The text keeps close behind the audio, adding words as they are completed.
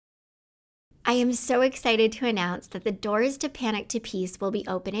I am so excited to announce that the doors to Panic to Peace will be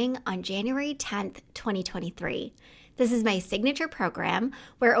opening on January 10th, 2023. This is my signature program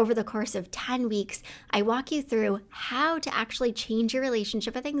where over the course of 10 weeks, I walk you through how to actually change your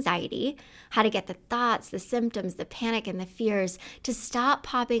relationship with anxiety, how to get the thoughts, the symptoms, the panic, and the fears to stop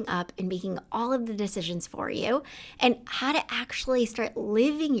popping up and making all of the decisions for you, and how to actually start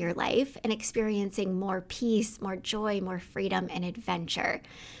living your life and experiencing more peace, more joy, more freedom, and adventure.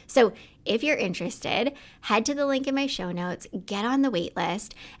 So if you're interested, head to the link in my show notes, get on the wait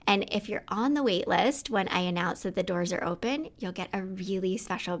list, and if you're on the wait list when I announce that the doors are open, you'll get a really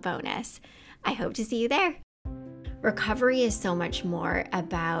special bonus. I hope to see you there. Recovery is so much more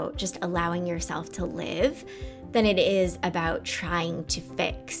about just allowing yourself to live than it is about trying to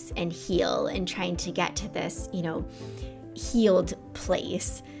fix and heal and trying to get to this, healed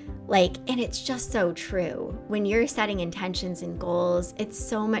place. And it's just so true. When you're setting intentions and goals, it's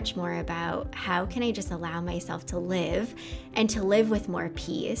so much more about how can I just allow myself to live and to live with more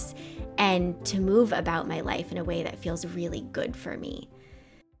peace and to move about my life in a way that feels really good for me.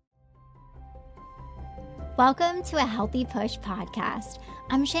 Welcome to a Healthy Push podcast.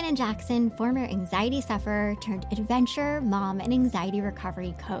 I'm Shannon Jackson, former anxiety sufferer turned adventure mom and anxiety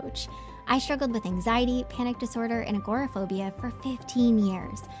recovery coach. I struggled with anxiety, panic disorder, and agoraphobia for 15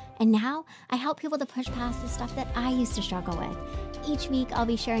 years. And now I help people to push past the stuff that I used to struggle with. Each week, I'll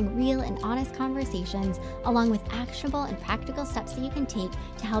be sharing real and honest conversations along with actionable and practical steps that you can take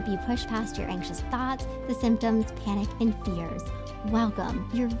to help you push past your anxious thoughts, the symptoms, panic, and fears. Welcome.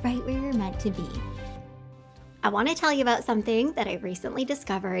 You're right where you're meant to be. I want to tell you about something that I recently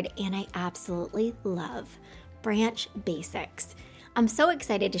discovered and I absolutely love: Branch Basics. I'm so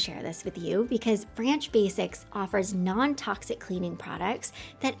excited to share this with you because Branch Basics offers non-toxic cleaning products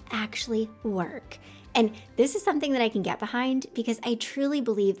that actually work. And this is something that I can get behind because I truly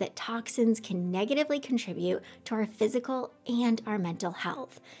believe that toxins can negatively contribute to our physical and our mental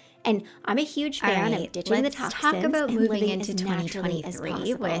health. And I'm a huge fan of ditching the toxins. Let's talk about moving into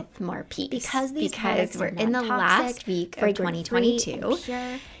 2023 with more peace. Because we're in the last week of 2022.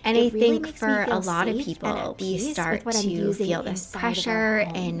 And I think for a lot of people, we start to feel this pressure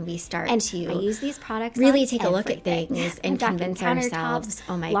and we start to really take a look at things and convince ourselves,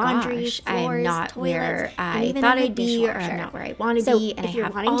 oh my gosh, I'm not where I thought I'd be, or I'm not where I want to be, and I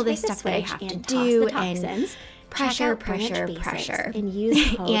have all this stuff that I have to do, and pressure. And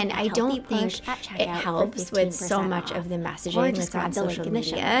use and I don't think it helps with so much of the messaging that's on social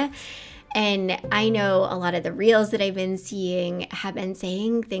media. And I know a lot of the reels that I've been seeing have been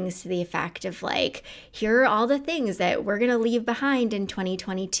saying things to the effect of here are all the things that we're going to leave behind in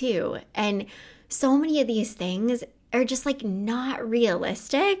 2022. And so many of these things are just not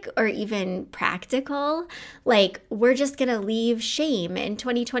realistic or even practical. We're just going to leave shame in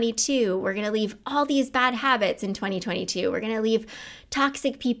 2022. We're going to leave all these bad habits in 2022. We're going to leave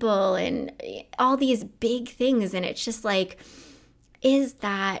toxic people and all these big things. And it's just is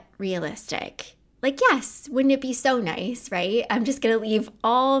that realistic? Yes, wouldn't it be so nice, right? I'm just going to leave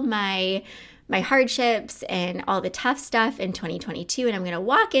all my hardships and all the tough stuff in 2022, and I'm going to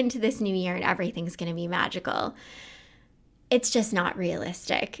walk into this new year and everything's going to be magical. It's just not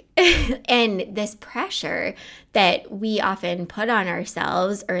realistic. And this pressure that we often put on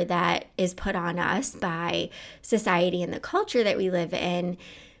ourselves, or that is put on us by society and the culture that we live in,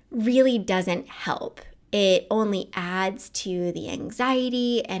 really doesn't help. It only adds to the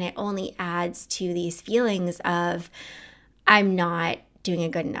anxiety, and it only adds to these feelings of, I'm not doing a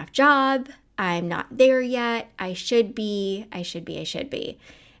good enough job, I'm not there yet, I should be.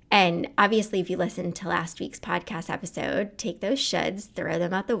 And obviously, if you listened to last week's podcast episode, take those shoulds, throw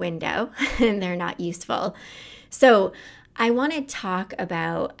them out the window, and they're not useful. So I want to talk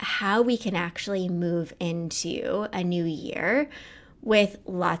about how we can actually move into a new year with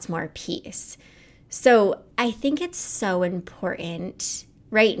lots more peace. So I think it's so important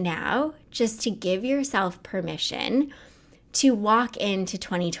right now just to give yourself permission to walk into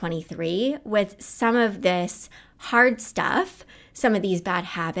 2023 with some of this hard stuff, some of these bad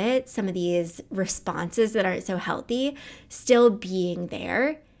habits, some of these responses that aren't so healthy still being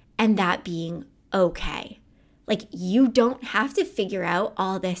there, and that being okay. You don't have to figure out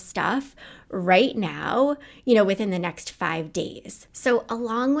all this stuff right now, within the next 5 days. So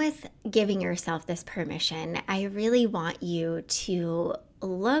along with giving yourself this permission, I really want you to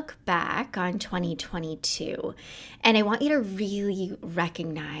look back on 2022, and I want you to really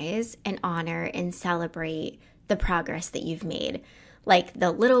recognize and honor and celebrate the progress that you've made.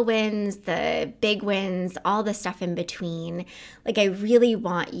 The little wins, the big wins, all the stuff in between. I really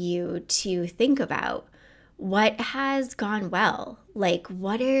want you to think about, What has gone well? Like,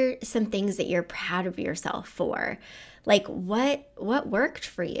 what are some things that you're proud of yourself for? Like, what worked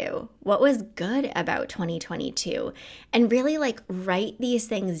for you? What was good about 2022? And really like write these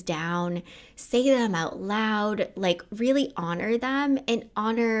things down, say them out loud, like really honor them and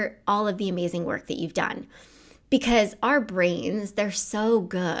honor all of the amazing work that you've done. Because our brains, they're so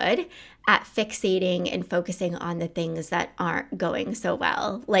good at fixating and focusing on the things that aren't going so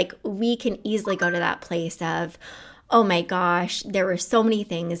well. Like, we can easily go to that place of, oh my gosh, there were so many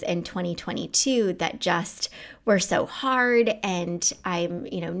things in 2022 that just were so hard and I'm,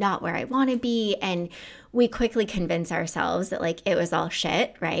 not where I want to be. And we quickly convince ourselves that like it was all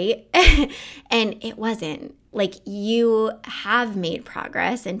shit, right? And it wasn't. Like, you have made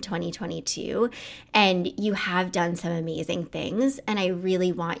progress in 2022 and you have done some amazing things. And I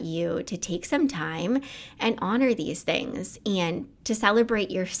really want you to take some time and honor these things and to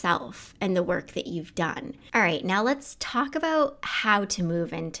celebrate yourself and the work that you've done. All right, now let's talk about how to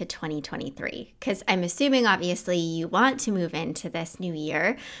move into 2023, because I'm assuming obviously you want to move into this new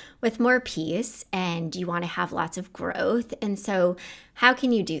year with more peace and you want to have lots of growth. And so how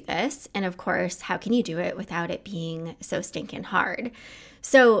can you do this? And of course, how can you do it without it being so stinking hard?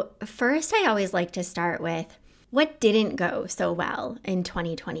 So first, I always like to start with what didn't go so well in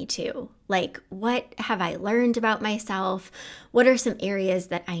 2022? Like, what have I learned about myself? What are some areas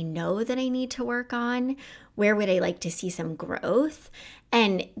that I know that I need to work on? Where would I like to see some growth?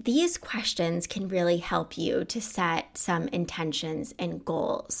 And these questions can really help you to set some intentions and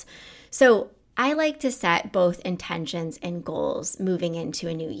goals. So I like to set both intentions and goals moving into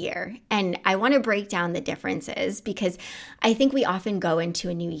a new year. And I want to break down the differences because I think we often go into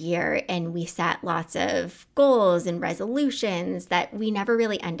a new year and we set lots of goals and resolutions that we never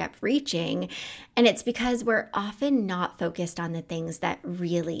really end up reaching. And it's because we're often not focused on the things that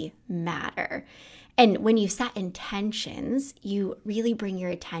really matter. And when you set intentions, you really bring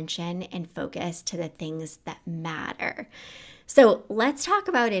your attention and focus to the things that matter. So let's talk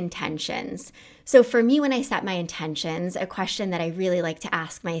about intentions. So for me, when I set my intentions, a question that I really like to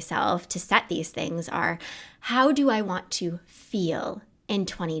ask myself to set these things are, how do I want to feel in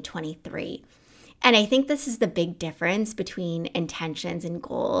 2023? And I think this is the big difference between intentions and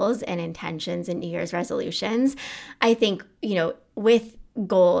goals and intentions and New Year's resolutions. I think, with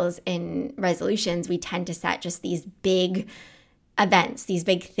goals and resolutions, we tend to set just these big events, these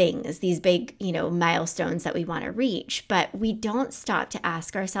big things, these big, milestones that we want to reach. But we don't stop to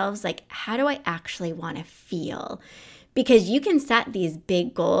ask ourselves, like, how do I actually want to feel? Because you can set these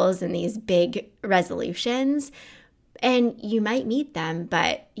big goals and these big resolutions, and you might meet them,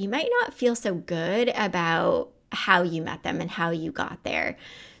 but you might not feel so good about how you met them and how you got there.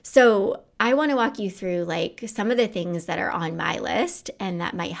 So I want to walk you through like some of the things that are on my list and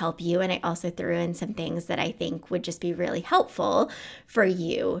that might help you. And I also threw in some things that I think would just be really helpful for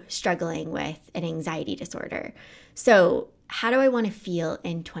you struggling with an anxiety disorder. So how do I want to feel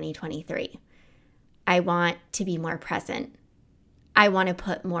in 2023? I want to be more present. I want to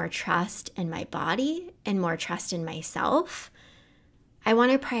put more trust in my body and more trust in myself. I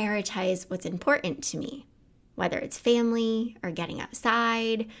want to prioritize what's important to me, whether it's family or getting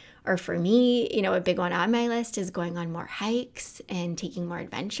outside, or for me, a big one on my list is going on more hikes and taking more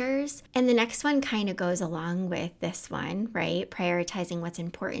adventures. And the next one kind of goes along with this one, right? Prioritizing what's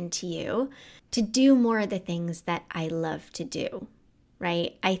important to you, to do more of the things that I love to do,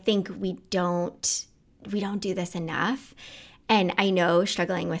 right? I think we don't do this enough. And I know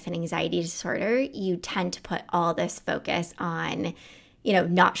struggling with an anxiety disorder, you tend to put all this focus on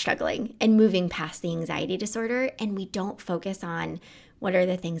not struggling and moving past the anxiety disorder. And we don't focus on what are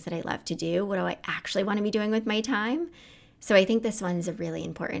the things that I love to do? What do I actually want to be doing with my time? So I think this one's a really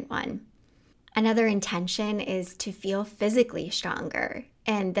important one. Another intention is to feel physically stronger.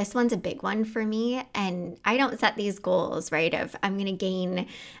 And this one's a big one for me. And I don't set these goals, right? Of I'm going to gain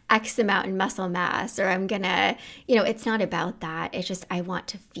X amount in muscle mass, or I'm going to, it's not about that. It's just I want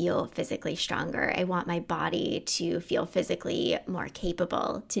to feel physically stronger. I want my body to feel physically more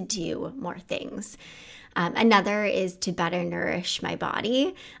capable to do more things. Another is to better nourish my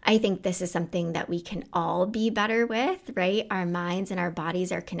body. I think this is something that we can all be better with, right? Our minds and our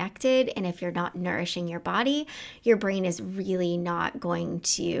bodies are connected. And if you're not nourishing your body, your brain is really not going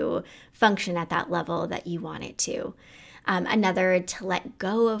to function at that level that you want it to. Another, to let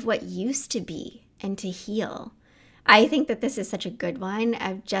go of what used to be and to heal. I think that this is such a good one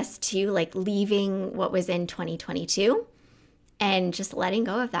of just to like leaving what was in 2022 and just letting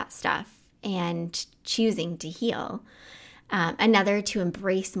go of that stuff and choosing to heal. Another, to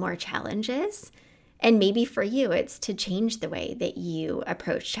embrace more challenges And maybe for you, it's to change the way that you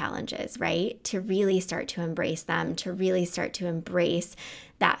approach challenges, right? To really start to embrace them, to really start to embrace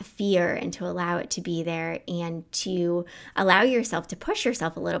that fear and to allow it to be there and to allow yourself to push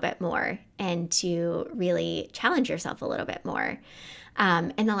yourself a little bit more and to really challenge yourself a little bit more.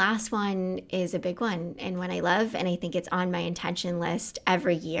 And the last one is a big one and one I love, and I think it's on my intention list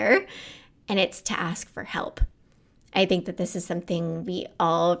every year, and it's to ask for help. I think that this is something we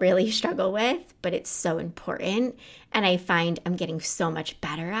all really struggle with, but it's so important. And I find I'm getting so much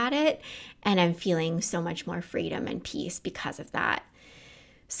better at it, and I'm feeling so much more freedom and peace because of that.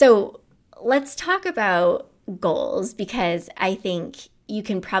 So let's talk about goals, because I think you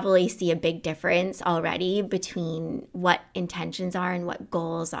can probably see a big difference already between what intentions are and what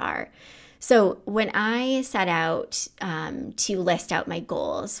goals are. So when I set out to list out my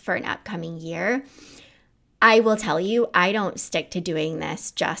goals for an upcoming year, I will tell you, I don't stick to doing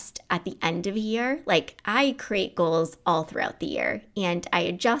this just at the end of a year. Like, I create goals all throughout the year, and I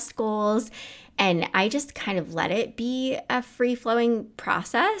adjust goals, and I just kind of let it be a free-flowing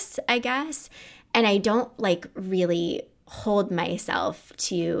process, I guess. And I don't really hold myself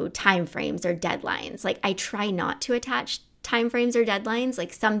to timeframes or deadlines. Like, I try not to attach timeframes or deadlines.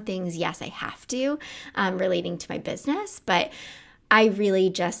 Like, some things, yes, I have to, relating to my business, but I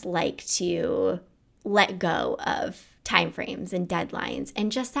really just like to let go of timeframes and deadlines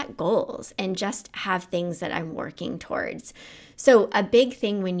and just set goals and just have things that I'm working towards. So a big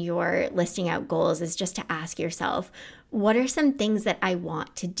thing when you're listing out goals is just to ask yourself, what are some things that I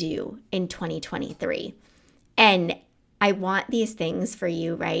want to do in 2023? And I want these things for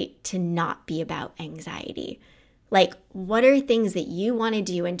you, right, to not be about anxiety. Like, what are things that you want to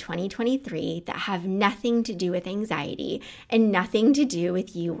do in 2023 that have nothing to do with anxiety and nothing to do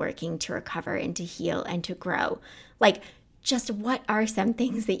with you working to recover and to heal and to grow? Like, just what are some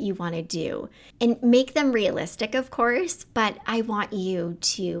things that you want to do? And make them realistic, of course, but I want you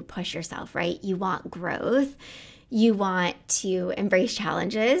to push yourself, right? You want growth. You want to embrace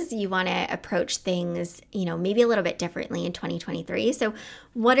challenges. You want to approach things, maybe a little bit differently in 2023. So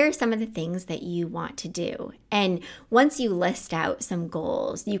what are some of the things that you want to do? And once you list out some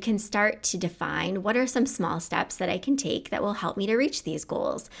goals, you can start to define what are some small steps that I can take that will help me to reach these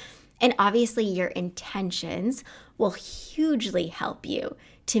goals. And obviously your intentions will hugely help you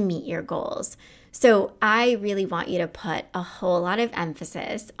to meet your goals. So I really want you to put a whole lot of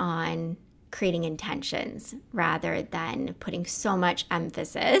emphasis on creating intentions rather than putting so much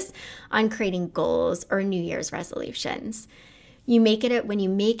emphasis on creating goals or New Year's resolutions. When you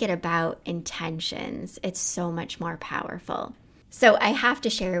make it about intentions, it's so much more powerful. So I have to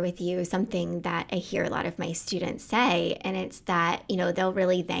share with you something that I hear a lot of my students say, and it's that, they'll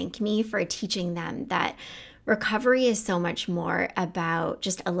really thank me for teaching them that recovery is so much more about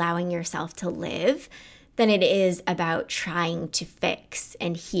just allowing yourself to live than it is about trying to fix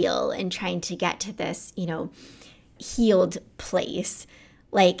and heal and trying to get to this, healed place.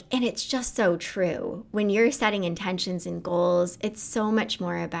 And it's just so true. When you're setting intentions and goals, it's so much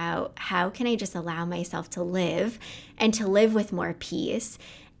more about how can I just allow myself to live and to live with more peace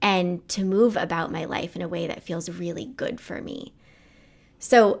and to move about my life in a way that feels really good for me.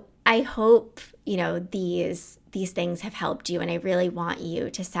 So I hope, these things have helped you, and I really want you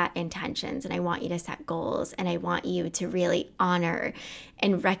to set intentions, and I want you to set goals, and I want you to really honor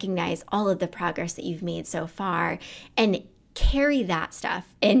and recognize all of the progress that you've made so far and carry that stuff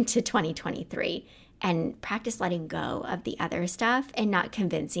into 2023 and practice letting go of the other stuff and not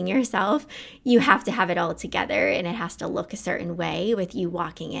convincing yourself you have to have it all together and it has to look a certain way with you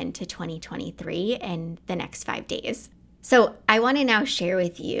walking into 2023 and the next 5 days. So I want to now share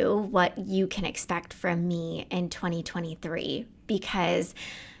with you what you can expect from me in 2023, because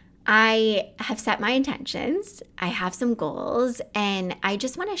I have set my intentions, I have some goals, and I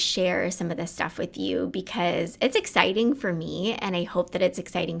just want to share some of this stuff with you because it's exciting for me, and I hope that it's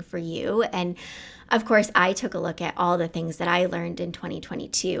exciting for you. And of course, I took a look at all the things that I learned in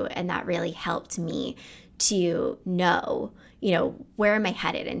 2022, and that really helped me to know, where am I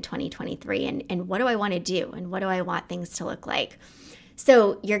headed in 2023 and what do I want to do and what do I want things to look like?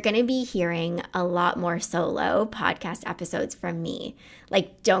 So you're going to be hearing a lot more solo podcast episodes from me.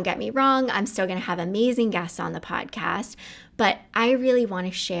 Don't get me wrong, I'm still going to have amazing guests on the podcast, but I really want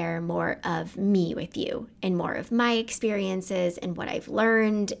to share more of me with you and more of my experiences and what I've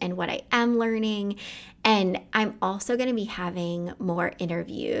learned and what I am learning. And I'm also going to be having more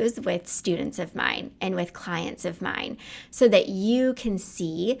interviews with students of mine and with clients of mine so that you can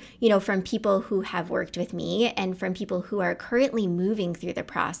see, from people who have worked with me and from people who are currently moving through the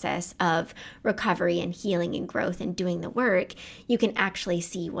process of recovery and healing and growth and doing the work, you can actually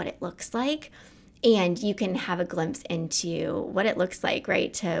see what it looks like. And you can have a glimpse into what it looks like,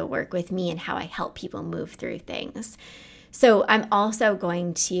 right, to work with me and how I help people move through things. So I'm also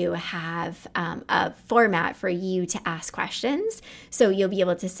going to have a format for you to ask questions. So you'll be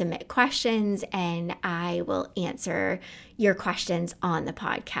able to submit questions and I will answer your questions on the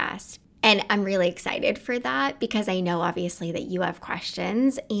podcast. And I'm really excited for that because I know obviously that you have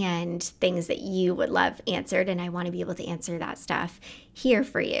questions and things that you would love answered, and I want to be able to answer that stuff here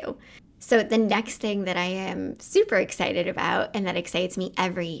for you. So the next thing that I am super excited about and that excites me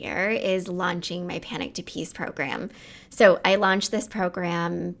every year is launching my Panic to Peace program. So I launch this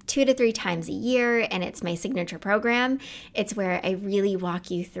program 2 to 3 times a year, and it's my signature program. It's where I really walk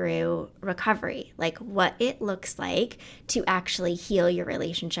you through recovery, like what it looks like to actually heal your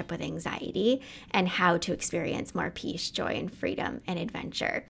relationship with anxiety and how to experience more peace, joy, and freedom and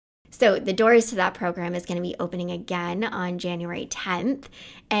adventure. So the doors to that program is going to be opening again on January 10th.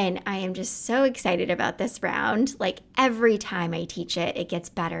 And I am just so excited about this round. Like every time I teach it, it gets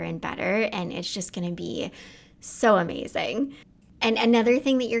better and better. And it's just going to be so amazing. And another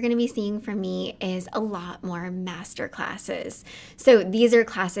thing that you're going to be seeing from me is a lot more master classes. So these are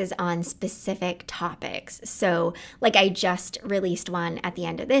classes on specific topics. So like I just released one at the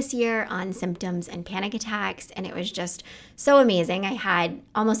end of this year on symptoms and panic attacks, and it was just so amazing. I had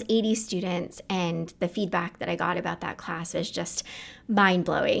almost 80 students, and the feedback that I got about that class was just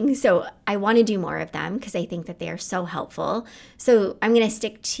mind-blowing. So I want to do more of them because I think that they are so helpful. So I'm going to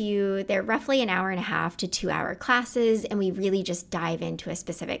stick to, they're roughly 1.5 to 2 hour classes, and we really just dive into a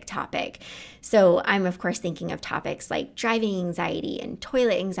specific topic. So I'm of course thinking of topics like driving anxiety and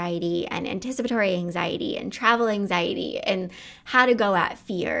toilet anxiety and anticipatory anxiety and travel anxiety and how to go at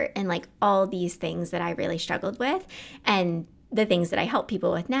fear and like all these things that I really struggled with, and the things that I help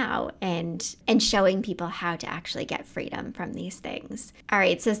people with now, and showing people how to actually get freedom from these things. All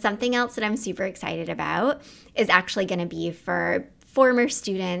right, so something else that I'm super excited about is actually going to be for former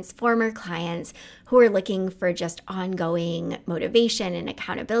students, former clients who are looking for just ongoing motivation and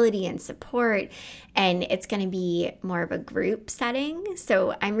accountability and support. And it's going to be more of a group setting.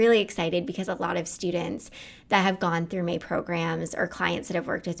 So I'm really excited because a lot of students that have gone through my programs or clients that have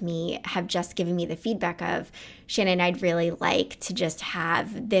worked with me have just given me the feedback of, Shannon, I'd really like to just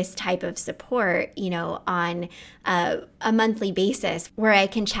have this type of support, on a monthly basis where I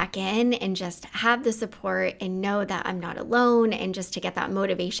can check in and just have the support and know that I'm not alone, and just to get that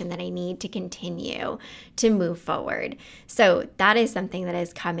motivation that I need to continue to move forward. So that is something that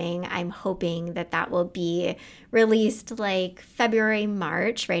is coming. I'm hoping that that will be released like February,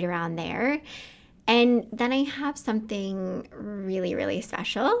 March, right around there. And then I have something really, really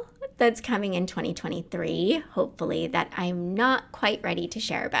special that's coming in 2023, hopefully, that I'm not quite ready to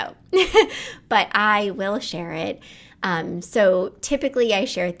share about, but I will share it. So typically I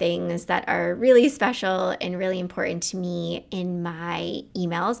share things that are really special and really important to me in my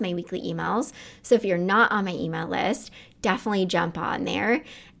emails, my weekly emails. So if you're not on my email list, definitely jump on there.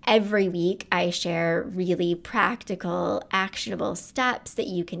 Every week, I share really practical, actionable steps that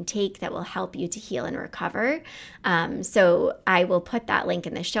you can take that will help you to heal and recover. So I will put that link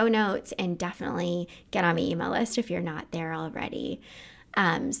in the show notes, and definitely get on my email list if you're not there already.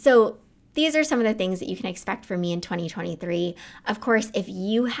 So these are some of the things that you can expect from me in 2023. Of course, if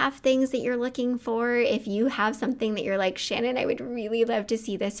you have things that you're looking for, if you have something that you're like, Shannon, I would really love to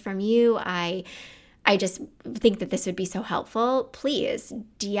see this from you, I just think that this would be so helpful, please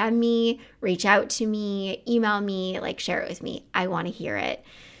DM me, reach out to me, email me, share it with me. I want to hear it.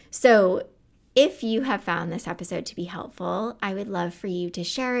 So if you have found this episode to be helpful, I would love for you to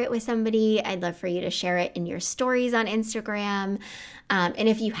share it with somebody. I'd love for you to share it in your stories on Instagram. And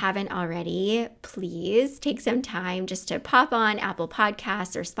if you haven't already, please take some time just to pop on Apple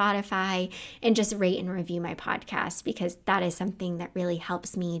Podcasts or Spotify and just rate and review my podcast, because that is something that really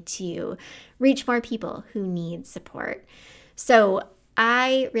helps me to reach more people who need support. So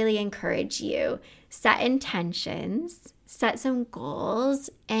I really encourage you, set intentions, set some goals,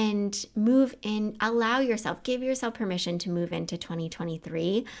 and move in, give yourself permission to move into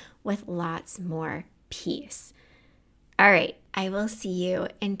 2023 with lots more peace. All right, I will see you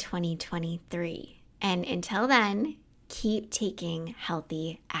in 2023. And until then, keep taking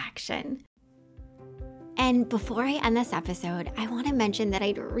healthy action. And before I end this episode, I want to mention that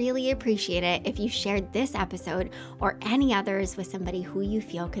I'd really appreciate it if you shared this episode or any others with somebody who you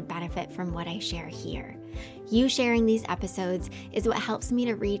feel could benefit from what I share here. You sharing these episodes is what helps me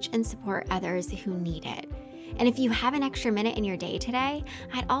to reach and support others who need it. And if you have an extra minute in your day today,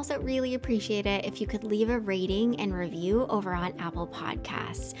 I'd also really appreciate it if you could leave a rating and review over on Apple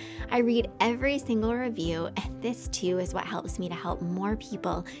Podcasts. I read every single review, and this too is what helps me to help more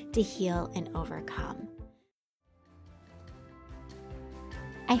people to heal and overcome.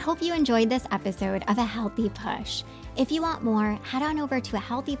 I hope you enjoyed this episode of A Healthy Push. If you want more, head on over to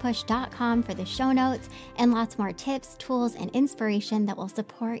ahealthypush.com for the show notes and lots more tips, tools, and inspiration that will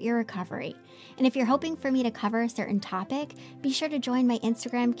support your recovery. And if you're hoping for me to cover a certain topic, be sure to join my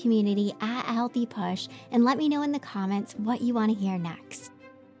Instagram community at A Healthy Push and let me know in the comments what you want to hear next.